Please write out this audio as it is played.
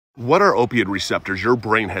What are opioid receptors? Your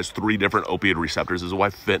brain has 3 different opioid receptors. This is why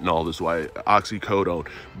fentanyl, this is why oxycodone,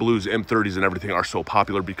 blues, M30s, and everything are so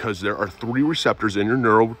popular, because there are 3 receptors in your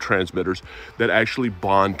neurotransmitters that actually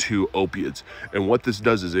bond to opiates. And what this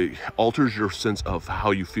does is it alters your sense of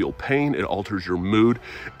how you feel pain, it alters your mood,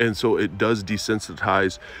 and so it does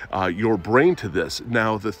desensitize your brain to this.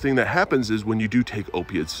 Now, the thing that happens is when you do take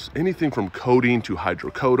opiates, anything from codeine to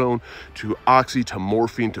hydrocodone to oxy to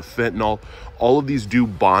morphine to fentanyl, all of these do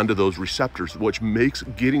bond to those receptors, which makes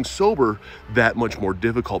getting sober that much more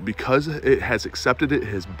difficult because it has accepted it,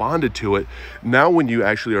 has bonded to it. Now, when you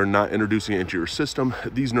actually are not introducing it into your system,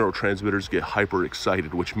 these neurotransmitters get hyper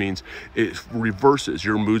excited, which means it reverses.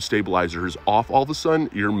 Your mood stabilizer is off. All of a sudden,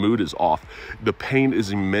 your mood is off. The pain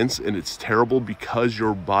is immense and it's terrible because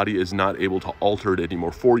your body is not able to alter it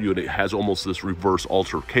anymore for you, and it has almost this reverse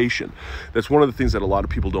altercation. That's one of the things that a lot of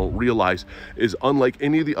people don't realize is, unlike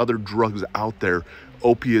any of the other drugs out there,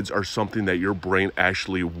 opiates are something that your brain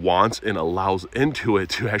actually wants and allows into it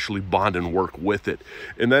to actually bond and work with it.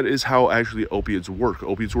 And that is how actually opiates work.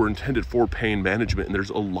 Opiates were intended for pain management, and there's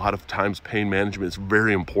a lot of times pain management is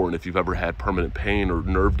very important if you've ever had permanent pain or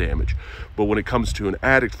nerve damage. But when it comes to an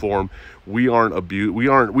addict form, we aren't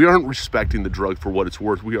respecting the drug for what it's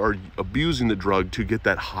worth. We are abusing the drug to get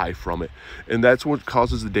that high from it. And that's what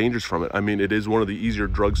causes the dangers from it. I mean, it is one of the easier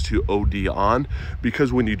drugs to OD on,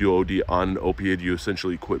 because when you do OD on an opiate, you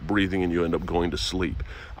essentially quit breathing and you end up going to sleep.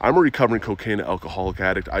 I'm a recovering cocaine and alcoholic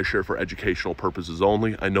addict. I share for educational purposes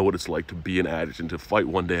only. I know what it's like to be an addict and to fight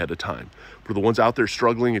one day at a time. For the ones out there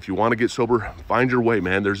struggling, if you want to get sober, find your way,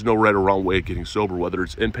 man. There's no right or wrong way of getting sober, whether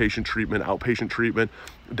it's inpatient treatment, outpatient treatment.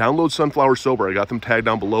 Download Sunflower Sober. I got them tagged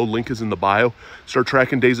down below. Link is in the bio. Start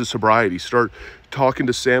tracking days of sobriety. Start talking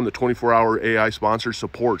to Sam, the 24-hour AI sponsor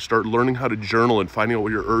support. Start learning how to journal and finding out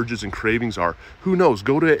what your urges and cravings are. Who knows?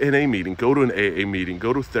 Go to an NA meeting, go to an AA meeting,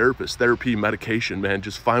 go to a therapist, therapy, medication, man.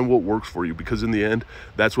 Just find what works for you, because in the end,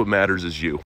 that's what matters is you.